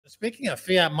speaking of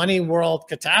fiat money world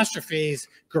catastrophes,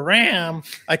 Graham,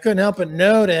 I couldn't help but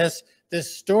notice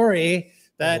this story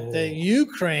that the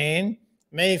Ukraine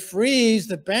may freeze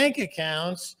the bank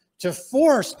accounts to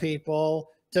force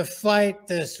people to fight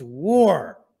this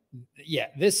war. Yeah,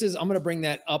 this is, I'm going to bring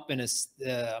that up I'm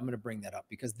going to bring that up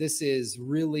because this is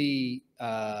really,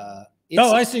 oh,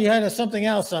 I see you had something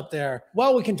else up there.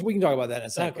 Well, we can talk about that in a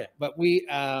second. Okay. But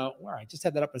all right, just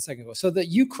had that up a second ago. So the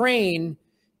Ukraine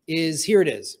is, here it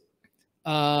is.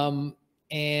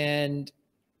 And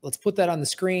let's put that on the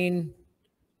screen.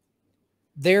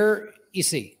 There you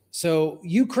see. So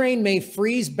Ukraine may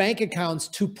freeze bank accounts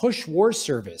to push war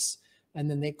service. And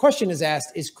then the question is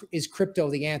asked, is crypto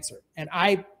the answer? And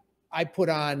I put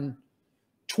on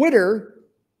Twitter,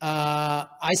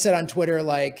 I said on Twitter,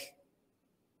 like,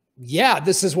 yeah,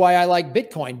 this is why I like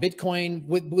Bitcoin.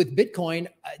 With Bitcoin,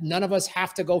 none of us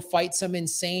have to go fight some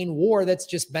insane war that's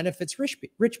just benefits rich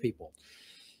people.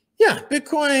 Yeah,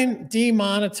 Bitcoin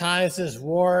demonetizes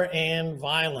war and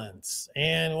violence.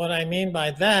 And what I mean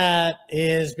by that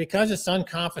is because it's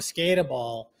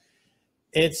unconfiscatable,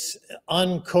 it's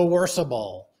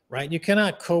uncoercible, right? You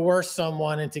cannot coerce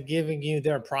someone into giving you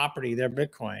their property, their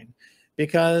Bitcoin,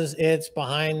 because it's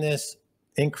behind this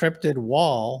encrypted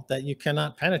wall that you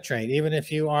cannot penetrate, even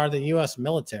if you are the U.S.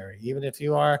 military, even if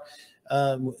you are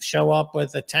show up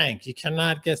with a tank. You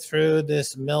cannot get through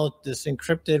this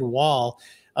encrypted wall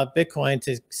of Bitcoin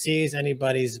to seize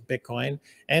anybody's Bitcoin.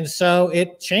 And so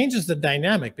it changes the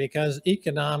dynamic because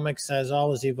economics has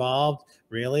always evolved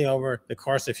really over the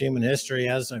course of human history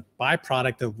as a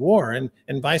byproduct of war and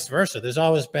vice versa. There's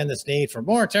always been this need for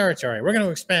more territory. We're going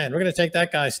to expand. We're going to take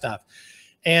that guy's stuff.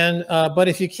 And but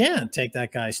if you can't take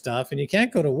that guy's stuff and you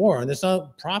can't go to war, and there's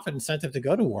no profit incentive to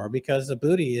go to war because the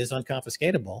booty is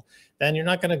unconfiscatable, then you're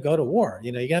not going to go to war.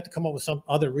 You know, you have to come up with some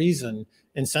other reason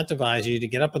incentivize you to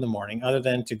get up in the morning other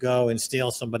than to go and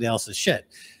steal somebody else's shit.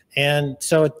 And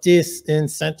so it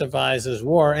disincentivizes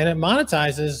war and it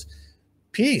monetizes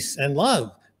peace and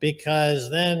love,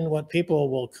 because then what people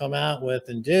will come out with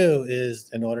and do is,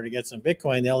 in order to get some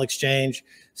Bitcoin, they'll exchange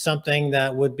something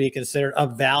that would be considered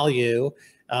of value,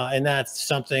 and that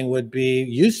something would be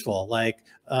useful, like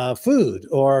food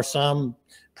or some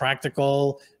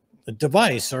practical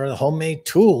device or a homemade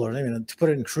tool, or to put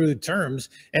it in crude terms.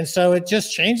 And so it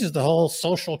just changes the whole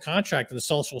social contract and the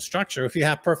social structure if you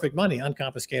have perfect money,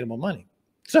 unconfiscatable money.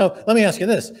 So let me ask you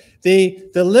this. The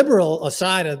liberal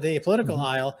side of the political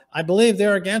aisle, I believe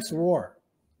they're against war.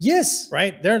 Yes.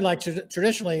 Right? They're like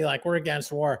traditionally like, we're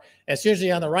against war. It's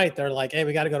usually on the right. They're like, hey,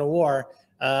 we got to go to war.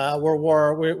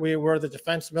 We're the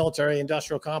defense military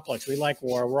industrial complex. We like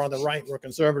war. We're on the right. We're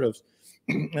conservatives.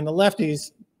 And the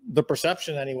lefties, the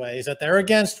perception anyway, is that they're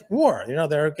against war. You know,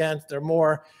 they're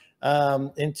more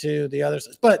into the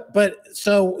others. But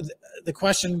so the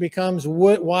question becomes,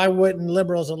 why wouldn't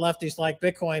liberals and lefties like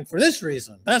Bitcoin for this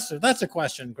reason? That's a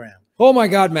question, Graham. Oh my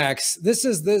God, Max, this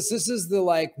is the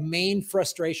like main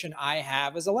frustration I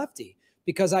have as a lefty,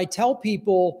 because I tell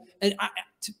people, and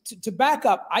to back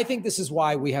up, I think this is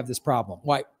why we have this problem.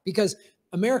 Why? Because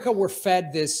America, we're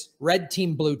fed this red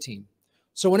team, blue team.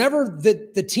 So whenever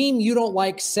the team you don't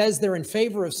like says they're in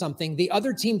favor of something, the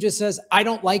other team just says, I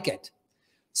don't like it.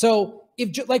 So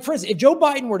if, like, for instance, if Joe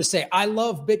Biden were to say, I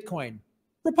love Bitcoin,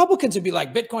 Republicans would be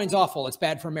like, Bitcoin's awful, it's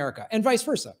bad for America, and vice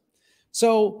versa.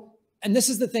 So, and this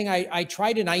is the thing I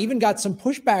tried, and I even got some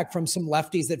pushback from some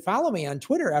lefties that follow me on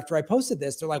Twitter after I posted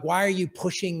this. They're like, why are you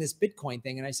pushing this Bitcoin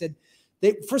thing? And I said,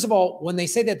 first of all, when they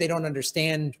say that, they don't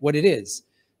understand what it is.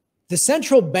 The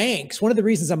central banks, one of the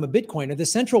reasons I'm a Bitcoiner, the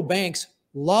central banks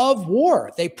love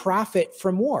war. They profit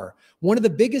from war. One of the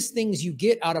biggest things you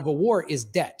get out of a war is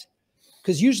debt,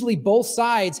 because usually both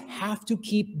sides have to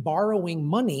keep borrowing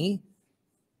money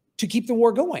to keep the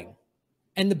war going.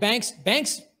 And the banks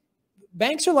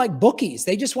are like bookies.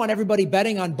 They just want everybody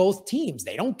betting on both teams.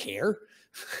 They don't care.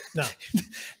 No.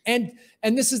 And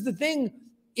this is the thing.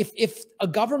 If a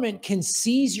government can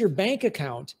seize your bank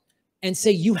account and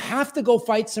say you have to go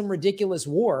fight some ridiculous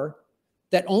war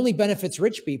that only benefits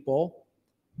rich people,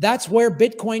 that's where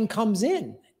Bitcoin comes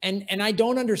in. And I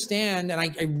don't understand. And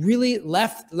I really,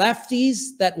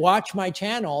 lefties that watch my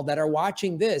channel that are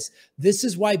watching this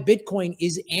is why Bitcoin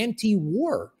is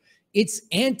anti-war. It's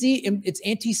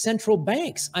anti-central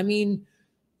banks. I mean,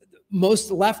 most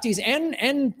lefties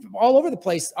and all over the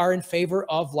place are in favor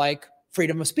of like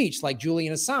freedom of speech. Like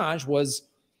Julian Assange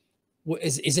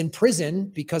is in prison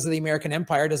because of the American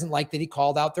empire, doesn't like that he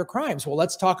called out their crimes. Well,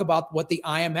 let's talk about what the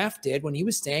IMF did when he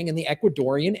was staying in the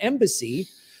Ecuadorian embassy.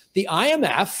 The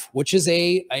IMF, which is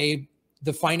a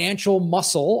the financial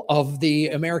muscle of the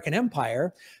American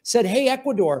empire, said, hey,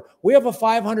 Ecuador, we have a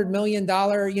 $500 million,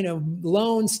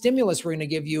 loan stimulus we're going to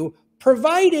give you,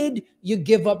 provided you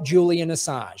give up Julian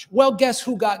Assange. Well, guess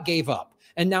who gave up?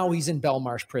 And now he's in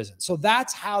Belmarsh prison. So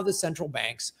that's how the central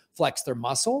banks flex their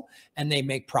muscle, and they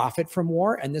make profit from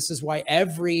war. And this is why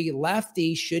every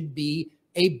lefty should be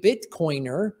a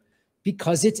Bitcoiner,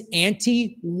 because it's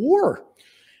anti-war.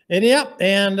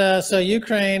 And so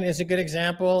Ukraine is a good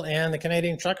example, and the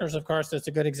Canadian truckers, of course, that's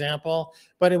a good example.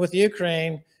 But with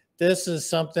Ukraine, this is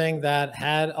something that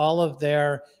had all of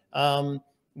their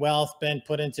wealth been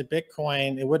put into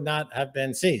Bitcoin, it would not have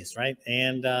been seized, right?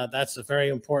 And that's a very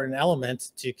important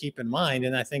element to keep in mind.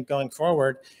 And I think going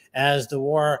forward, as the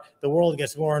world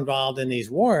gets more involved in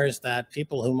these wars, that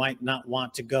people who might not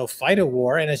want to go fight a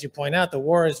war, and as you point out, the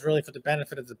war is really for the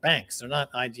benefit of the banks. They're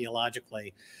not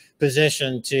ideologically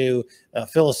positioned to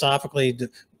philosophically,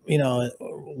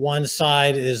 one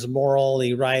side is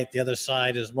morally right, the other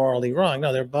side is morally wrong.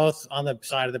 No, they're both on the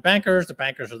side of the bankers. The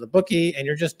bankers are the bookie, and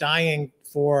you're just dying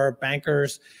for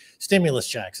bankers' stimulus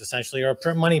checks, essentially, or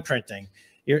money printing.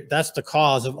 That's the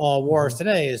cause of all wars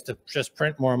today, is to just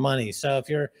print more money. So if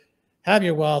you have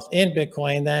your wealth in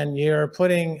Bitcoin, then you're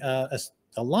putting a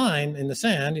line in the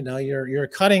sand. You're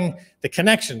cutting the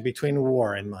connection between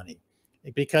war and money,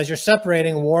 because you're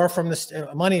separating war from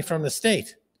money from the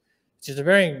state, which is a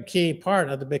very key part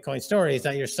of the Bitcoin story, is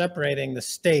that you're separating the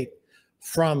state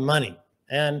from money.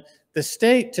 And the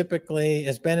state typically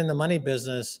has been in the money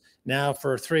business now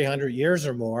for 300 years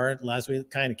or more, as we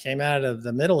kind of came out of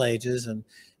the Middle Ages and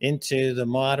into the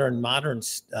modern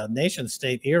nation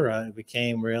state era. It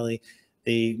became really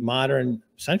the modern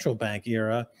central bank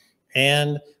era.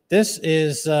 And this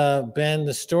is been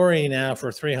the story now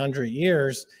for 300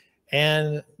 years.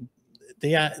 And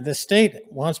the state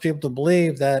wants people to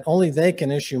believe that only they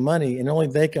can issue money, and only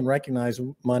they can recognize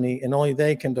money, and only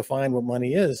they can define what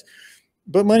money is.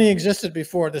 But money existed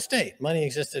before the state. Money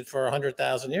existed for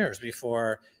 100,000 years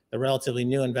before the relatively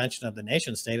new invention of the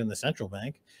nation state and the central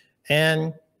bank.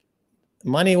 And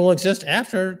money will exist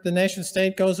after the nation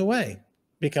state goes away,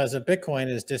 because of Bitcoin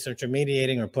is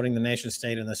disintermediating or putting the nation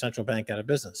state and the central bank out of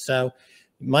business. So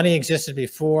money existed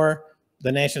before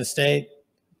the nation state.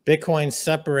 Bitcoin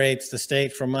separates the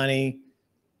state from money.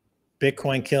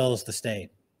 Bitcoin kills the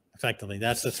state. Effectively,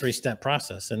 that's the three-step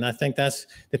process. And I think that's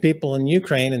the people in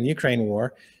Ukraine and the Ukraine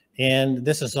war. And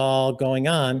this is all going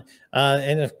on.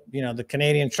 The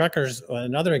Canadian truckers,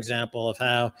 another example of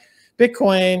how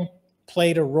Bitcoin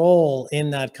played a role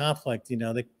in that conflict.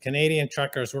 The Canadian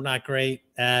truckers were not great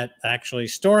at actually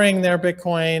storing their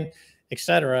Bitcoin, et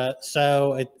cetera.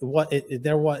 So it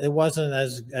wasn't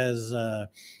as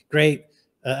great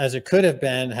as it could have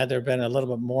been had there been a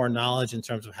little bit more knowledge in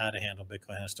terms of how to handle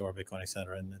Bitcoin, how to store Bitcoin, et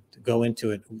cetera, and to go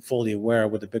into it fully aware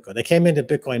with the Bitcoin. They came into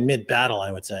Bitcoin mid-battle,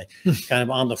 I would say, kind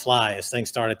of on the fly as things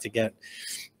started to get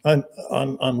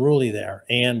unruly there.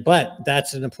 But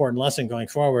that's an important lesson going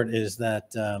forward, is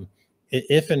that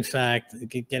if in fact,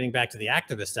 getting back to the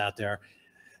activists out there,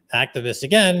 activists,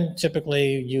 again,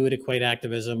 typically you would equate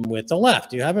activism with the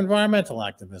left. You have environmental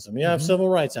activism, you have civil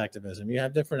rights activism, you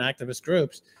have different activist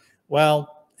groups.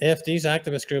 Well, if these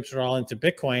activist groups are all into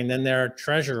Bitcoin, then their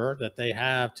treasure that they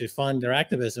have to fund their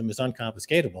activism is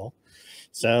unconfiscatable.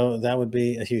 So that would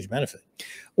be a huge benefit.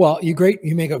 Well, you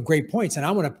make up great points. And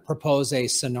I want to propose a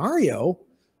scenario.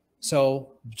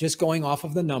 So just going off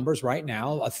of the numbers right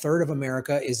now, a third of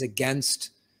America is against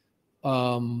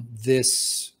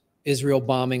this Israel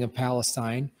bombing of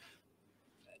Palestine.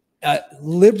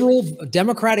 Liberal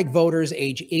Democratic voters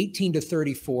age 18 to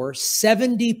 34,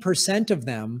 70% of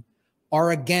them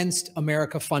are against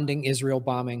America funding Israel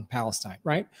bombing Palestine,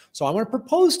 right? So I want to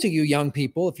propose to you, young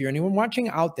people, if you're anyone watching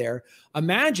out there,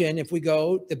 imagine if we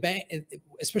go the bank,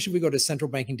 especially if we go to central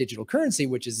banking digital currency,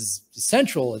 which is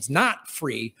central, it's not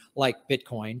free like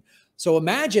Bitcoin. So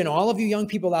imagine all of you young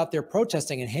people out there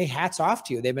protesting, and hey, hats off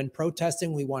to you. They've been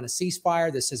protesting. We want a ceasefire.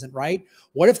 This isn't right.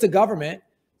 What if the government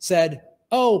said,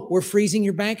 oh, we're freezing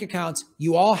your bank accounts.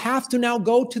 You all have to now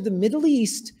go to the Middle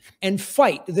East and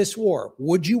fight this war.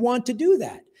 Would you want to do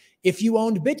that? If you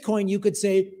owned Bitcoin, you could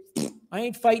say, I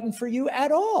ain't fighting for you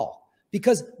at all,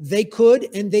 because they could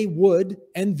and they would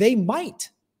and they might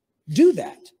do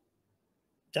that.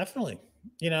 Definitely.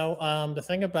 The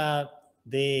thing about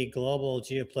the global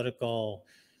geopolitical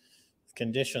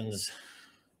conditions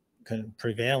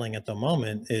prevailing at the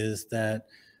moment is that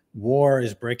war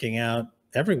is breaking out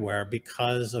everywhere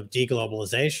because of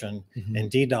deglobalization and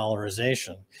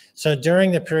de-dollarization. So during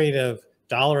the period of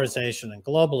dollarization and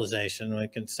globalization, we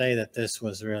can say that this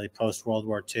was really post-World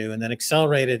War II, and then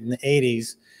accelerated in the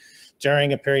 80s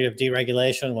during a period of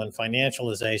deregulation when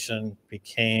financialization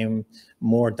became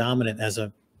more dominant as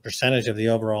a percentage of the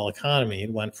overall economy.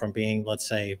 It went from being, let's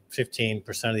say,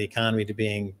 15% of the economy to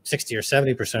being 60 or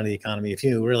 70% of the economy, if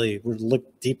you really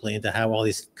look deeply into how all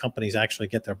these companies actually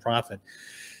get their profit.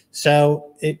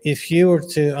 So if you were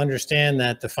to understand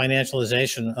that the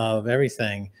financialization of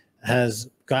everything has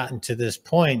gotten to this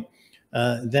point,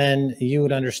 then you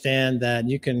would understand that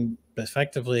you can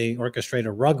effectively orchestrate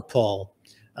a rug pull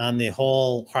on the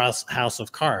whole house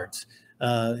of cards.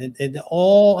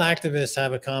 All activists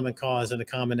have a common cause and a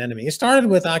common enemy. It started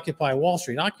with Occupy Wall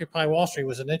Street. Occupy Wall Street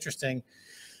was an interesting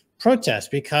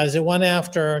protest because it went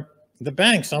after the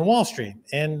banks on Wall Street.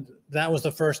 And that was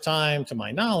the first time, to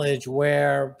my knowledge,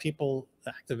 where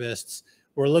activists,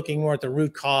 were looking more at the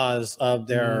root cause of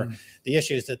the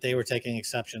issues that they were taking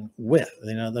exception with.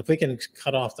 You know, if we can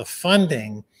cut off the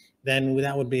funding, then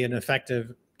that would be an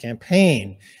effective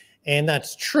campaign. And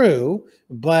that's true,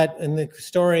 but in the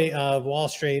story of Wall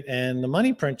Street and the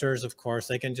money printers, of course,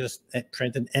 they can just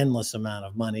print an endless amount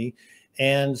of money.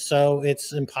 And so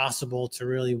it's impossible to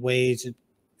really wage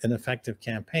an effective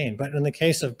campaign. But in the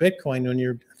case of Bitcoin, when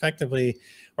you're effectively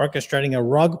orchestrating a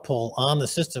rug pull on the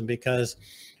system, because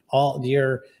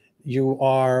you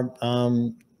are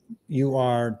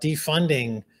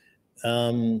defunding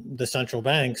the central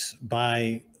banks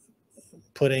by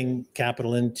putting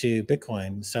capital into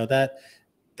Bitcoin, so that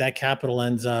capital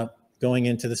ends up going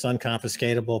into this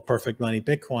unconfiscatable perfect money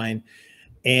Bitcoin,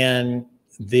 and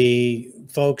the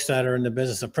folks that are in the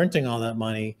business of printing all that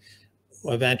money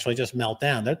eventually just melt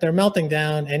down. They're melting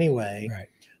down anyway, right?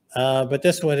 But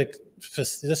this would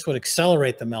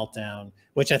accelerate the meltdown,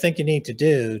 which I think you need to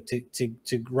do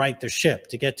to right the ship,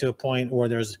 to get to a point where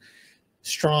there's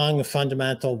strong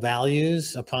fundamental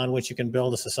values upon which you can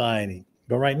build a society.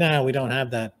 But right now, we don't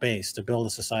have that base to build a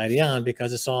society on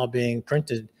because it's all being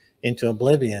printed into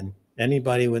oblivion.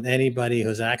 Anybody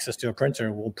who's access to a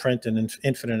printer will print an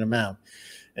infinite amount.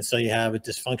 And so you have a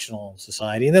dysfunctional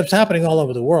society. And that's happening all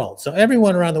over the world. So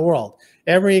everyone around the world,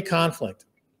 every conflict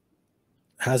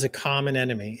has a common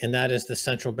enemy, and that is the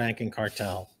central banking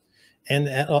cartel. And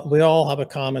we all have a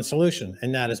common solution,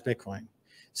 and that is Bitcoin.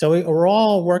 So we're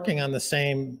all working on the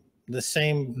same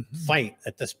fight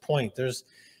at this point.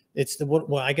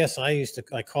 I guess I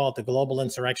call it the global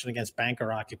insurrection against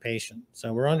banker occupation.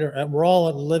 So we're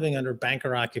all living under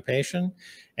banker occupation,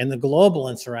 and the global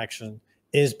insurrection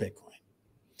is Bitcoin.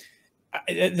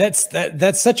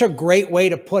 That's such a great way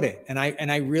to put it. And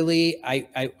I really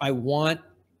want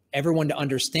everyone to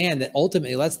understand that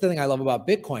ultimately, that's the thing I love about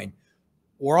Bitcoin.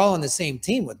 We're all on the same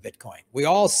team with Bitcoin. We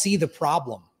all see the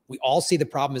problem. We all see the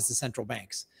problem as the central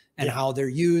banks and how they're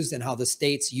used and how the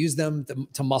states use them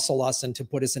to muscle us and to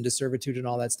put us into servitude and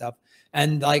all that stuff.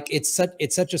 And like, it's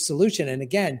such a solution. And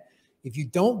again, if you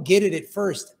don't get it at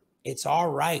first, it's all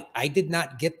right. I did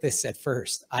not get this at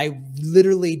first. I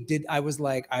literally did. I was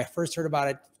like, I first heard about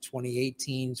it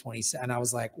 2018, 2017. And I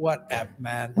was like, what,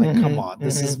 man? Like, come on,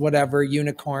 this is whatever,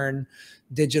 unicorn,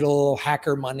 digital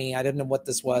hacker money. I didn't know what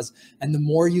this was. And the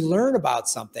more you learn about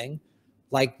something,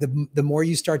 like the more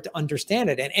you start to understand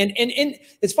it. And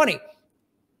it's funny,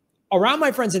 around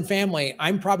my friends and family,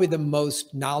 I'm probably the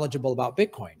most knowledgeable about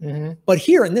Bitcoin. But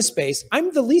here in this space,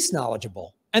 I'm the least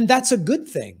knowledgeable. And that's a good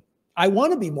thing. I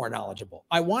want to be more knowledgeable.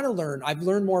 I want to learn. I've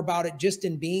learned more about it just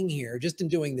in being here, just in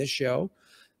doing this show.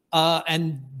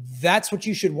 And that's what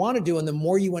you should want to do. And the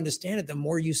more you understand it, the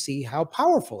more you see how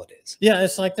powerful it is. Yeah,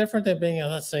 it's like different than being,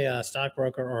 let's say, a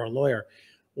stockbroker or a lawyer,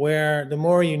 where the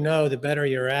more you know, the better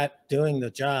you're at doing the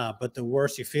job, but the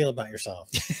worse you feel about yourself.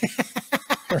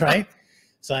 Right?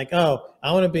 It's like, oh,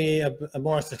 I want to be a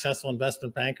more successful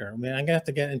investment banker. I mean, I'm going to have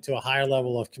to get into a higher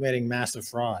level of committing massive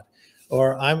fraud.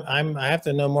 Or I have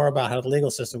to know more about how the legal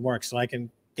system works so I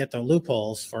can get the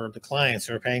loopholes for the clients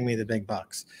who are paying me the big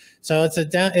bucks. So it's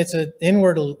an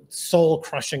inward soul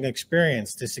crushing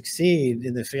experience to succeed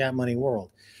in the fiat money world.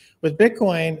 With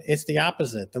Bitcoin, it's the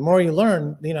opposite. The more you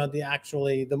learn,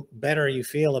 the better you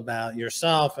feel about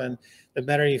yourself and the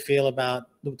better you feel about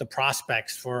the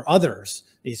prospects for others.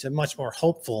 It's a much more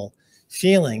hopeful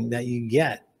feeling that you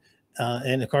get.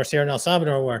 And of course, here in El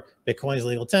Salvador, where Bitcoin is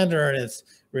legal tender, and it's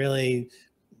really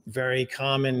very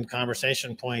common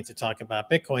conversation point to talk about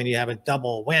Bitcoin, you have a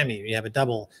double whammy. You have a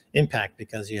double impact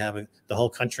because you have the whole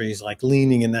country is like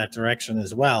leaning in that direction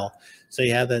as well. So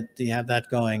you have that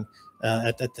going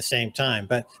at the same time.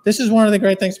 But this is one of the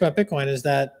great things about Bitcoin is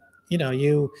that,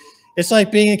 it's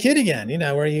like being a kid again,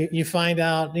 where you find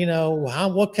out,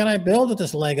 what can I build with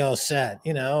this Lego set?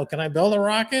 Can I build a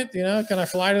rocket? Can I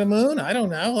fly to the moon? I don't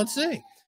know. Let's see.